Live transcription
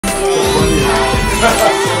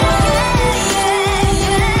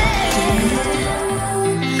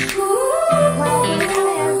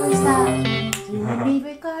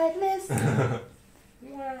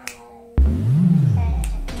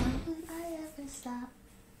stop?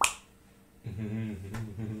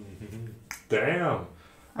 Damn.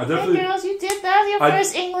 Okay, girls, you did that. Your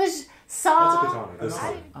first English song. That's a katana. This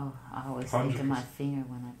one. Oh, I always think of my finger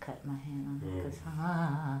when I cut my hand on it.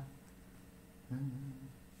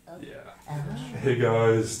 Yeah. Hey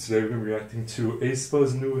guys, today we're gonna be reacting to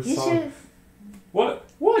aespa's newest song. What?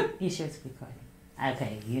 You sure it's recording?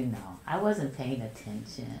 Okay, you know. I wasn't paying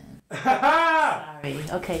attention. Sorry.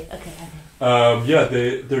 Okay. Yeah,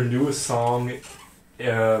 their newest song,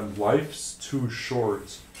 Life's Too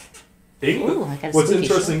Short. Ooh, I got What's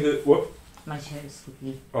interesting what? My chair is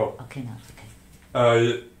squeaky. Oh. Okay, now it's okay.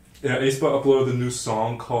 Yeah, aespa uploaded a new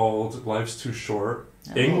song called Life's Too Short.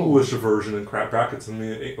 English version in crap brackets and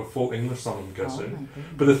a full English song, I'm guessing.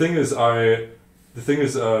 But the thing is, I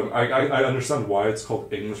understand why it's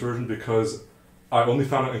called English version, because I only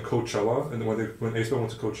found it in Coachella, and when aespa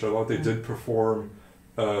went to Coachella, they did perform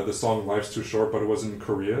the song "Life's Too Short," but it was in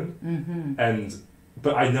Korean,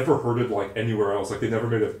 but I never heard it like anywhere else. Like they never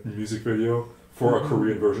made a music video for a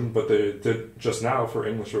Korean version, but they did just now for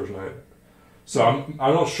English version. So I'm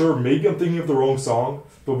not sure. Maybe I'm thinking of the wrong song,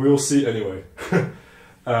 but we'll see anyway.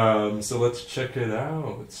 So let's check it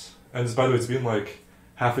out. And by the way, it's been like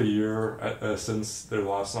half a year since their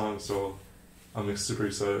last song, so I'm super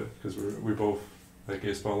excited because we both like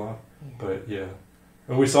aespa a lot. Yeah. But yeah,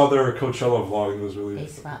 and we saw their Coachella vlog and it was really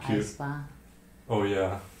cute. aespa. Oh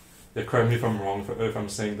yeah. Yeah, correct me if I'm wrong if I'm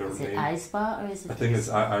saying their name. Is it aespa or is it? I think it's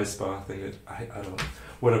aespa. I don't know.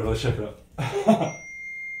 Whatever. Let's check it out.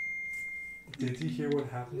 Did you hear what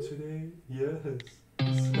happened today? Yes.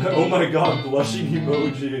 Oh my god, blushing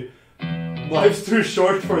emoji. Life's too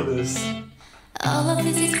short for this. All of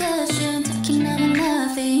this discussion, talking and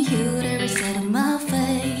laughing, you would ever said on my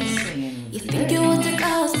face. You think you want the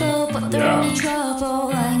gospel, but they're only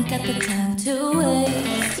trouble. I ain't got the time to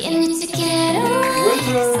waste. You need to get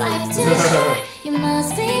away. Life's too short. You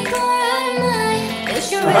must be bored of mine.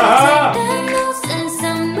 Cause you're ready to take the notes and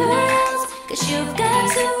somewhere else. Cause you've got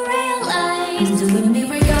to realize doing me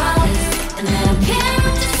regardless. And I don't care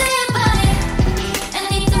what you say about it. And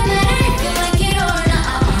it don't matter if you like it or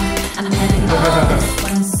not. I'm having all this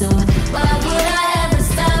fun soon. Why would I ever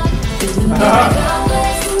stop doing me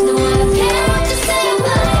regardless? No, I don't care what you say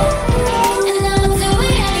about it. And I'ma do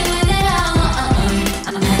it anyway that I want.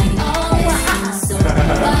 I'm having all this fun soon.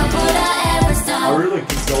 Why would I ever stop? I really like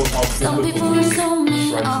to go off. Some people are so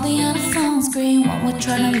mean, all the other songs scream when we're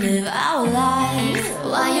trying to live our lives.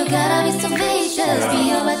 Why you gotta be so vicious?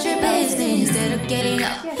 Be about your business instead of getting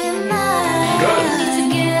up in mine. You need to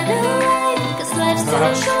get away, cause life's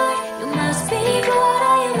too short. You must be bored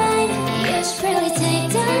out of your mind. You should really take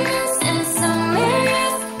the notes and somewhere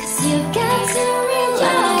else. Cause you got to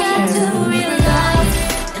realize,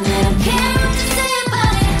 and I don't care what you say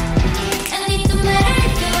about it. And it don't matter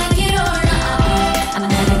if you like it or not. I'm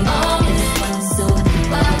having all this fun soon.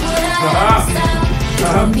 Why would I ever stop?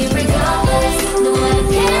 Doing me regardless. No, I don't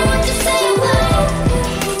care what you say about it.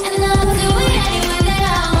 And I'll do it anyway that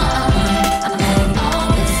I want. I'm having all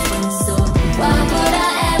this fun soon. Why would I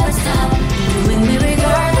ever stop? Doing me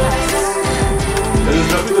regardless. It is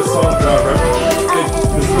definitely the song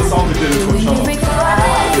this is the song we did in Coachella.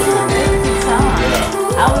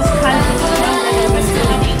 I was kind of surprised that it was still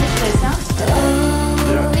in English, but it sounds good.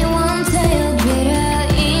 Only one tail bitter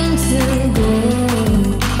into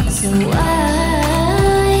gold. So why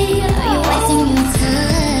are you wasting your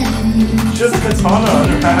time? Just katana on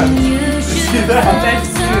her hand. You see that? That's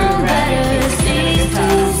true, right?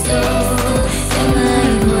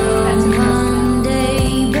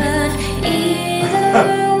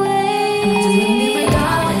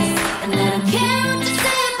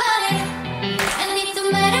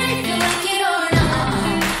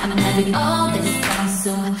 All this fun,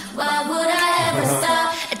 so why would I ever stop?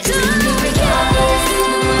 Doing me regardless. No,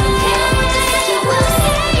 I don't care what you say about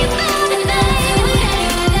it. And I'll do it anyway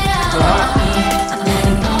that I want. I'm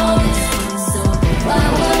having all this fun, so why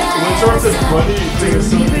would I ever stop?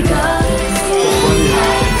 Doing me regardless. Doing me regardless. Regardless,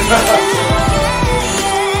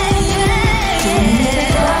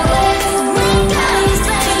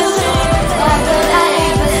 why would I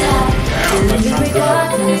ever stop? Doing me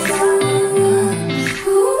regardless.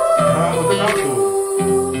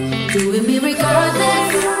 Doing me regardless.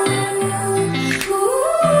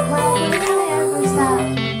 Why would I ever stop?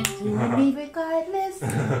 Doing me regardless.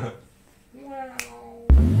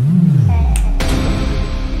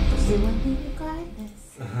 Doing me regardless.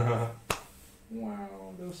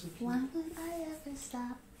 Wow, that was so cute. Why would I ever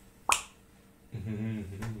stop?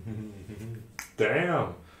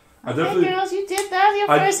 Damn. Okay, girls, you did that. Your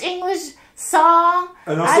first English song.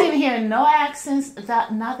 And also, I didn't hear no accents.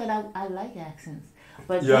 Not that I like accents,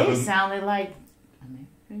 but they sounded like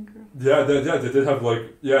American girl? Yeah, they did have like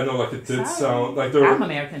like it did sound like they're. I'm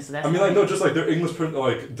American, so that's. I mean, like no, just like their English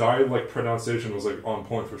dialect pronunciation was like on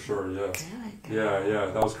point for sure. Yeah. Yeah,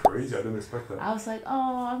 that was crazy. I didn't expect that. I was like,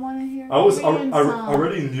 oh, I want to hear. I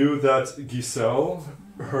already knew that Giselle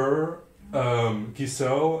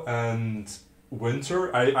and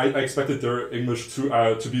Winter. I expected their English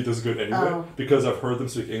to be this good anyway because I've heard them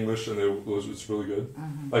speak English and it's really good.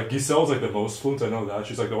 Like Giselle's like the most fluent. I know that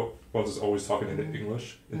she's like the one that's always talking in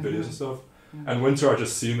English in videos and stuff. And Winter, I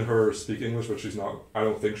just seen her speak English, but she's not. I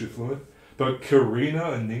don't think she's fluent. But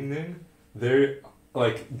Karina and Ning Ning, they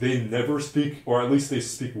never speak, or at least they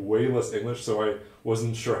speak way less English. So I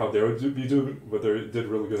wasn't sure how they would be doing, but they did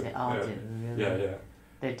really good. They all did really. Yeah.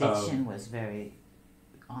 Their diction was very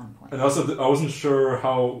on point. And also, I wasn't sure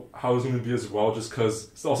how it was going to be as well, just because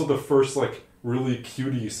it's also the first like really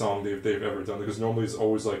cutie song they've ever done. Because normally it's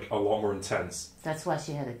always like a lot more intense. That's why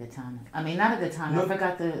she had a katana. I mean, not a katana. No, I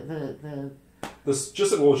forgot the. Just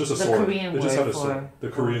a sword. Korean it just word had a for sword. The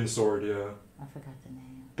Korean sword, yeah. I forgot the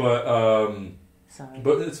name. But sorry.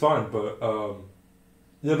 But it's fine. But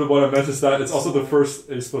yeah. But what I meant is that it's also the first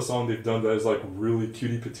aespa song they've done that is like really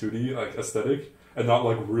cutie patootie like aesthetic and not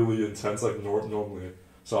like really intense like normally.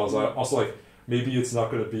 So I was like, also like maybe it's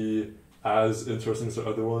not gonna be as interesting as the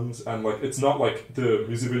other ones, and like it's not like the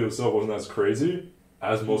music video itself wasn't as crazy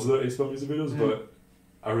as most of the aespa music videos, but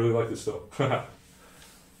I really liked it still.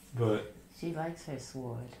 But she likes her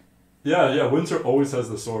sword. Yeah. Winter always has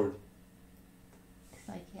the sword. It's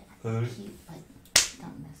like cute, but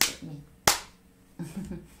don't mess with me.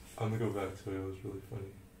 I'm gonna go back to it. It was really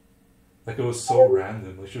funny. Like it was so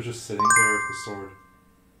random. Like she was just sitting there with the sword.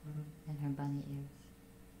 And her bunny ears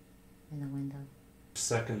in the window.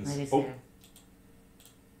 Seconds. Maybe it's there.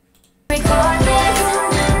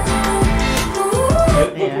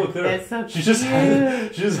 Look there. That's so she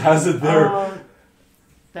cute. just has it there. Oh,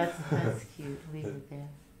 that's cute. Leave it there.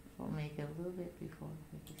 We'll make it a little bit before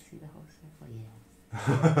we can see the whole circle.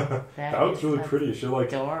 Yeah. That was really pretty. She like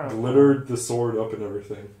adorable. glittered the sword up and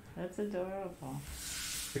everything. That's adorable.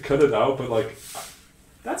 I cut it out, but like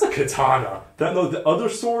that's a katana. The other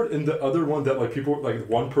sword and the other one that like people like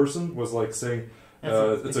one person was like saying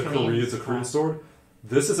it's a Korean sword.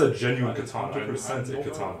 This is a genuine katana. 100% a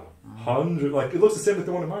katana. Like it looks the same like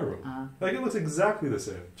the one in my room. Like it looks exactly the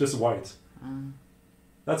same, just white.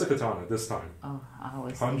 That's a katana this time. Oh, I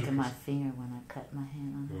always think of my finger when I cut my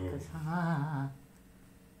hand on the katana.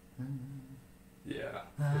 Yeah,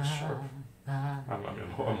 for sure.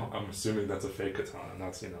 I'm assuming that's a fake katana, and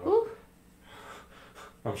that's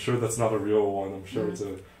I'm sure that's not a real one. I'm sure it's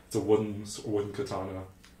a wooden katana.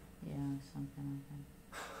 Yeah, something like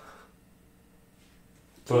that.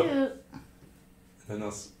 But, cute. And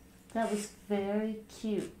then that was very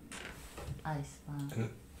cute. aespa.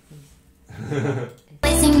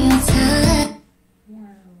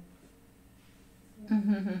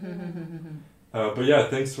 But yeah,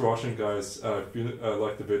 thanks for watching, guys. If you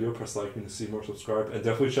like the video, press like and see more, subscribe, and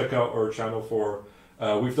definitely check out our channel for.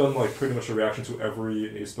 We've done like pretty much a reaction to every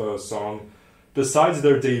aespa song, besides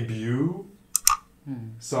their debut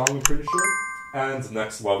song, I'm pretty sure, and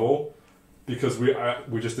Next Level, because we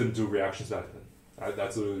just didn't do reactions back then.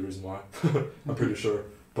 That's the reason why. I'm pretty sure.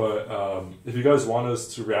 But if you guys want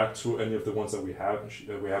us to react to any of the ones that we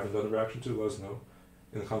haven't done a reaction to, let us know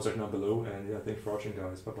in the comment section down below. And yeah, thanks for watching,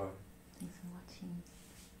 guys. Bye bye. Thanks for watching.